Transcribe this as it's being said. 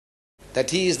that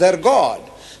he is their God.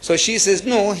 So she says,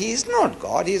 no, he is not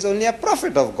God. He is only a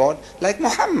prophet of God, like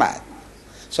Muhammad.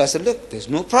 So I said, look, there's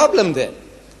no problem then.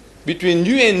 Between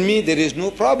you and me, there is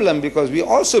no problem, because we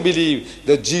also believe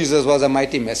that Jesus was a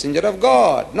mighty messenger of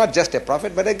God. Not just a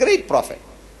prophet, but a great prophet,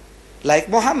 like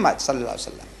Muhammad sallallahu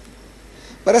alaihi wasallam.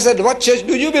 But I said, what church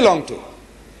do you belong to?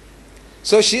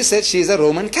 So she said she is a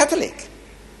Roman Catholic.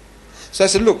 So I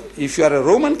said, look, if you are a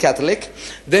Roman Catholic,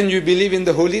 then you believe in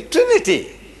the Holy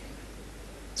Trinity.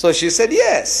 So she said,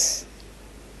 yes.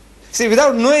 See,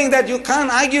 without knowing that, you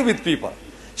can't argue with people.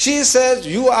 She says,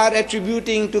 you are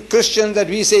attributing to Christians that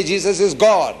we say Jesus is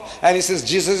God. And he says,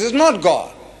 Jesus is not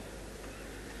God.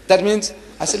 That means,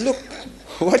 I said, look,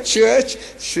 what church?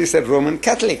 She said, Roman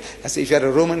Catholic. I said, if you are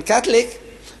a Roman Catholic,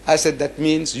 I said, that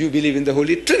means you believe in the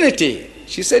Holy Trinity.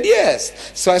 She said,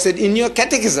 yes. So I said, in your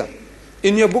catechism,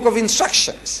 in your book of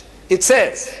instructions, it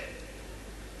says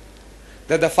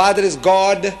that the Father is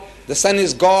God, the Son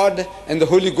is God, and the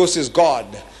Holy Ghost is God.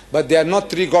 But they are not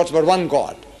three gods, but one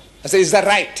God. I said, is that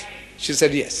right? She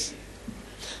said, yes.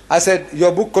 I said,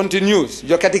 your book continues,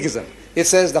 your catechism. It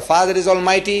says the Father is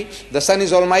Almighty, the Son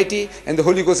is Almighty, and the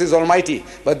Holy Ghost is Almighty.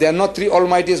 But they are not three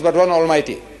Almighties, but one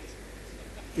Almighty.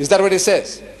 Is that what it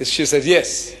says? She said,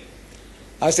 yes.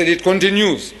 I said, it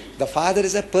continues. The Father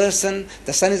is a person,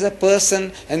 the Son is a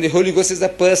person, and the Holy Ghost is a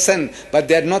person. But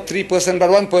they are not three persons, but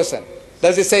one person.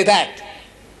 Does it say that?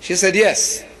 She said,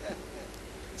 yes.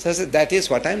 So I said, that is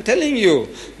what I'm telling you.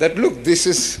 That look, this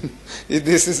is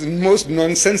the most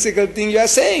nonsensical thing you are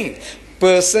saying.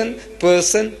 Person,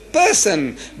 person,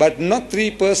 person. But not three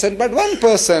persons, but one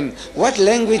person. What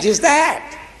language is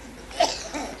that?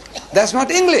 That's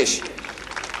not English.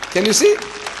 Can you see?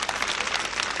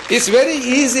 It's very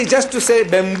easy just to say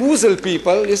bamboozle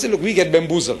people. You say, look, we get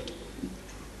bamboozled.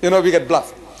 We get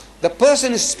bluffed. The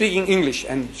person is speaking English,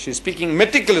 and she's speaking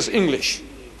meticulous English,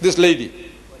 this lady.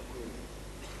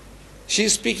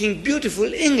 She's speaking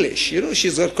beautiful English.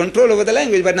 She's got control over the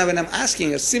language. But now when I'm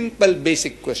asking a simple,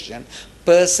 basic question,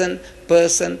 person,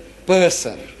 person,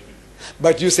 person.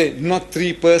 But you say, not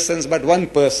three persons, but one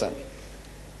person.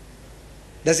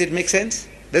 Does it make sense?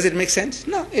 Does it make sense?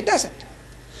 No, it doesn't.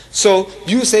 So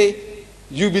you say,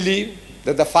 you believe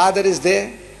that the Father is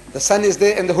there, the Son is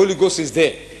there, and the Holy Ghost is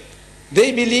there.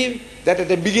 They believe that at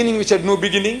the beginning which had no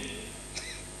beginning,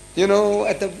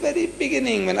 at the very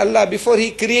beginning, when Allah, before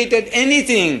He created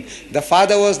anything, the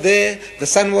Father was there, the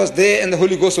Son was there, and the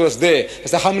Holy Ghost was there. I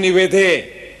said, how many were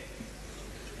there?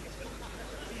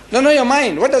 No, your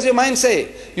mind. What does your mind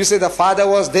say? You say the Father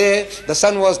was there, the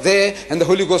Son was there, and the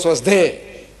Holy Ghost was there.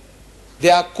 They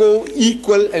are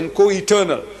co-equal and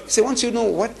co-eternal. So once you know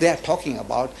what they are talking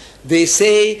about, they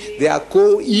say they are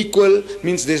co-equal,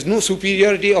 means there's no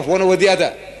superiority of one over the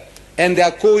other. And they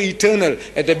are co-eternal.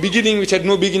 At the beginning, which had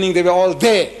no beginning, they were all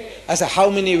there. I said, how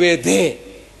many were there?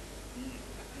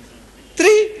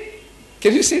 3.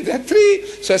 Can you see that? 3.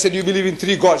 So I said, you believe in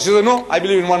 3 gods? She said, no, I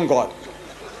believe in one God.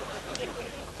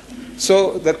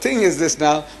 So the thing is this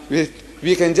now,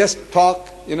 we can just talk,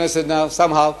 so now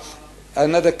somehow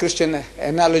another Christian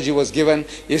analogy was given.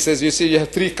 He says, you see, you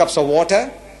have 3 cups of water.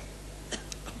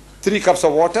 3 cups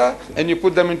of water, and you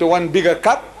put them into one bigger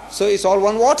cup, so it's all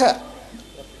one water.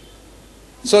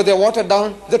 So they watered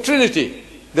down the Trinity.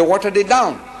 They watered it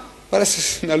down. But I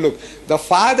said, now look, the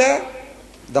Father,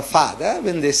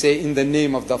 when they say in the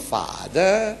name of the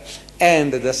Father,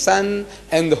 and the Son,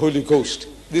 and the Holy Ghost.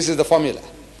 This is the formula.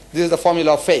 This is the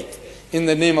formula of faith. In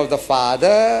the name of the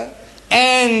Father,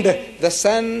 and the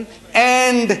Son,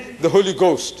 and the Holy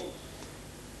Ghost.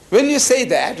 When you say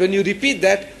that, when you repeat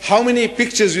that, how many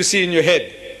pictures you see in your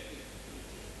head?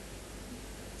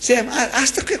 See,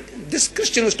 this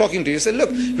Christian was talking to you. Say,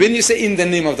 look, when you say in the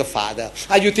name of the Father,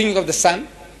 are you thinking of the Son?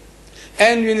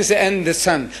 And when you say and the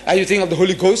Son, are you thinking of the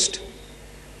Holy Ghost?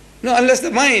 No, unless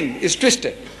the mind is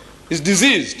twisted, is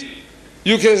diseased.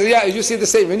 You can say, yeah, you see the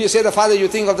same. When you say the Father, you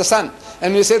think of the Son.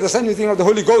 And when you say the Son, you think of the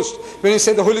Holy Ghost. When you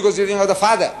say the Holy Ghost, you think of the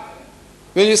Father.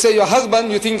 When you say your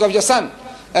husband, you think of your son.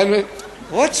 And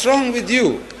what's wrong with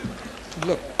you?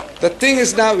 Look. The thing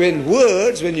is now, when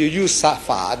you use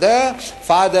Father,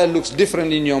 Father looks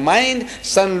different in your mind,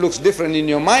 Son looks different in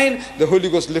your mind, the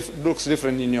Holy Ghost looks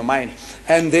different in your mind.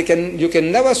 And you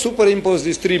can never superimpose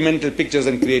these 3 mental pictures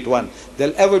and create one.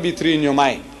 There'll ever be 3 in your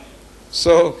mind.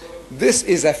 So this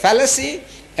is a fallacy,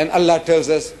 and Allah tells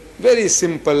us, very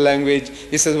simple language.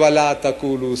 He says, وَلَا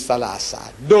تَقُولُوا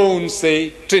ثَلَاثًا. Don't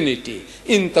say Trinity.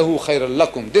 إِنْتَهُ خَيْرًا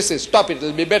لَكُمْ. This is, stop it, it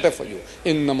will be better for you.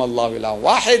 إِنَّمَا اللَّهُ إِلَهٌ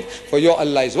وَاحِدٌ. For your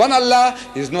Allah is one Allah,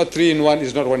 is not 3 in 1,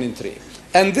 is not 1 in 3.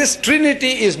 And this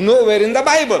Trinity is nowhere in the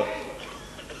Bible.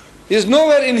 Is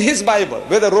nowhere in his Bible.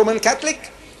 Whether Roman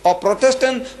Catholic, or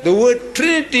Protestant, the word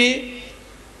Trinity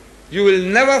you will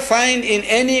never find in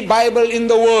any Bible in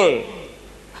the world.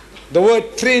 The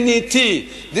word Trinity,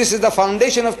 this is the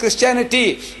foundation of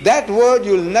Christianity. That word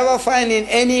you will never find in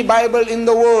any Bible in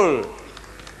the world.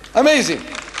 Amazing.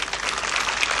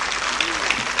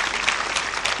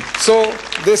 So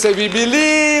they say, we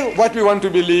believe what we want to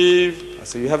believe. I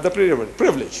say, you have the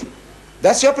privilege.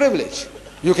 That's your privilege.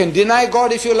 You can deny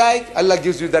God if you like. Allah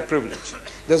gives you that privilege.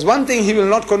 There's one thing He will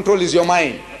not control is your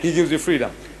mind. He gives you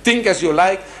freedom. Think as you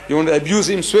like. You want to abuse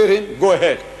Him, swear Him, go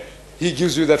ahead. He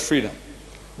gives you that freedom.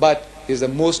 But it's the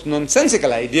most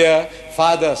nonsensical idea.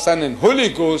 Father, Son and Holy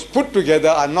Ghost put together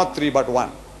are not three but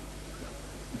one.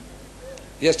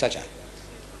 Yes, Chacha.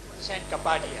 Saint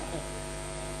Kapadia.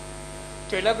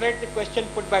 To elaborate the question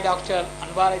put by Dr.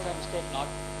 Anwar, if I mistake not,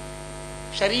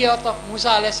 Shariat of Musa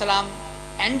alayhi salam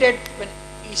ended when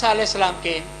Isa alayhi salam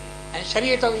came, and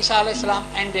Shariat of Isa alayhi salam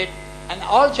ended, and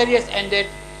all Shariats ended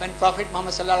when Prophet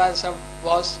Muhammad sallallahu alaihi wasallam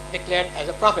was declared as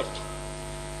a prophet.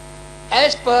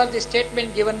 As per the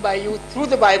statement given by you through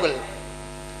the Bible,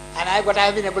 and what I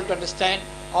have been able to understand,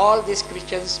 all these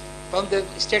Christians from the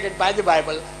stated by the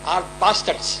Bible are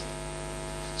bastards.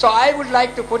 So I would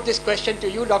like to put this question to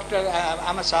you, Dr.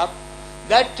 Ahmad Saab,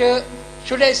 that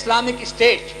should an Islamic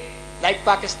state like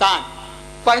Pakistan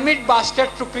permit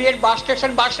bastards to create bastards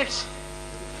and bastards?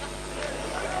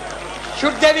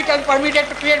 Should they be permitted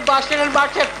to create bastards and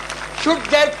bastards? Should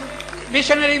their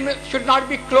missionary should not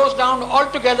be closed down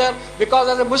altogether? Because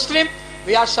as a Muslim,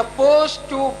 we are supposed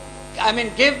to,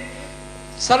 give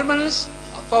sermons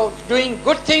for doing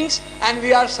good things, and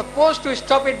we are supposed to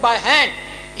stop it by hand.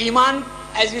 Iman,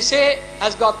 as we say,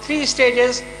 has got 3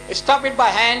 stages. Stop it by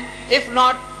hand, if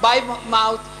not by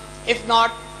mouth, if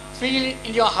not feel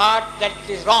in your heart that it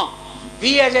is wrong.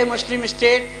 We as a Muslim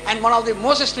state, and one of the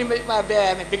most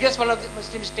biggest one of the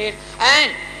Muslim state,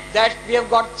 and that we have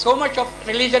got so much of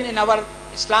religion in our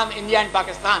Islam, India and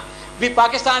Pakistan.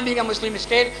 Pakistan being a Muslim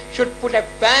state should put a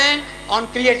ban on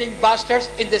creating bastards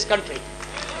in this country.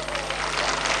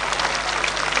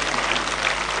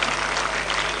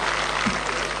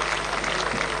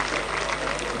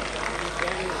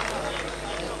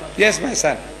 Yes, my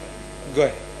son. Go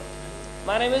ahead.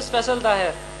 My name is Faisal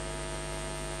Tahir.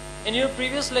 In your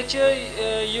previous lecture,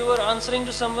 you were answering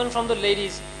to someone from the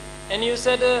ladies, and you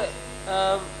said,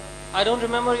 I don't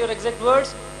remember your exact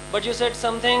words, but you said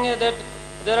something that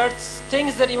there are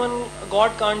things that even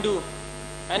God can't do.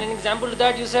 And in example to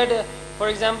that, you said, for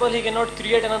example, He cannot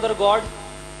create another God,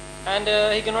 and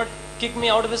He cannot kick me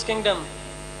out of His kingdom.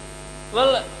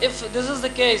 Well, if this is the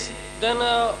case, then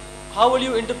how will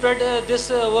you interpret this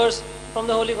verse from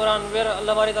the Holy Quran, where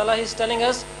Allah Ta'ala is telling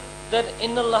us that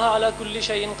Inna Allah ala kulli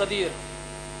shay'in qadir.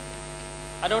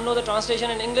 I don't know the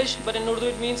translation in English, but in Urdu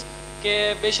it means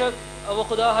ke beshak wo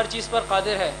khuda har cheez par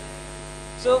qadir hai.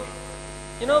 So,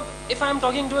 if I am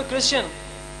talking to a Christian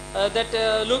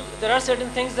that look, there are certain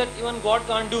things that even God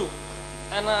can't do,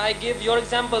 and I give your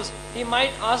examples, he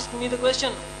might ask me the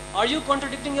question, are you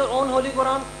contradicting your own Holy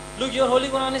Quran? Look, your Holy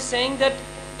Quran is saying that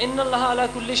Inna Allah ala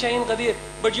kulli shay'in qadir,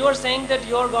 but you are saying that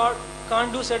your God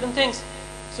can't do certain things.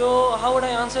 So how would I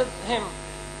answer him?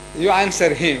 You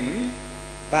answer him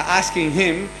by asking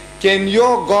him, can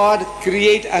your God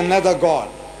create another God?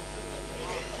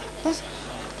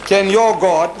 Can your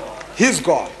God, his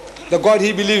God, the God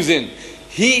he believes in,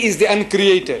 he is the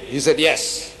uncreated? He said,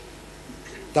 yes.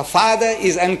 The Father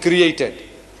is uncreated.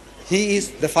 He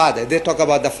is the Father. They talk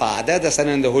about the Father, the Son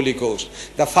and the Holy Ghost.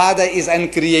 The Father is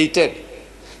uncreated.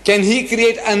 Can he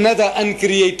create another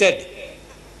uncreated?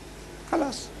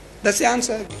 Khalas. That's the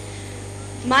answer.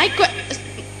 My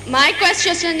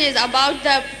question is about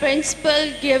the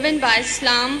principle given by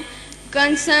Islam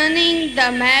concerning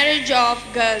the marriage of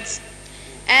girls.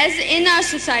 As in our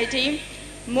society,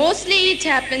 mostly it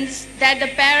happens that the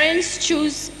parents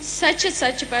choose such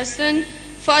a person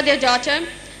for their daughter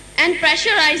and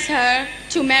pressurize her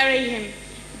to marry him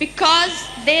because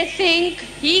they think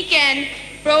he can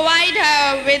provide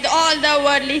her with all the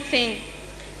worldly things.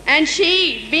 And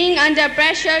she, being under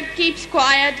pressure, keeps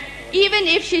quiet even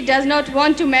if she does not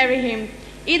want to marry him,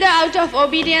 either out of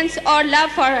obedience or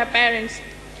love for her parents.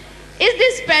 Is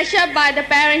this pressure by the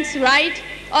parents right,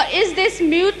 or is this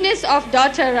muteness of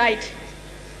daughter right?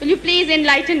 Will you please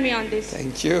enlighten me on this?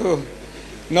 Thank you.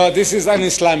 No, this is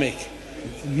un-Islamic.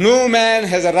 No man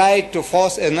has a right to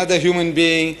force another human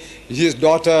being, his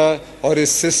daughter or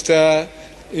his sister,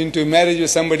 into marriage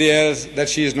with somebody else that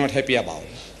she is not happy about.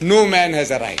 No man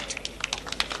has a right.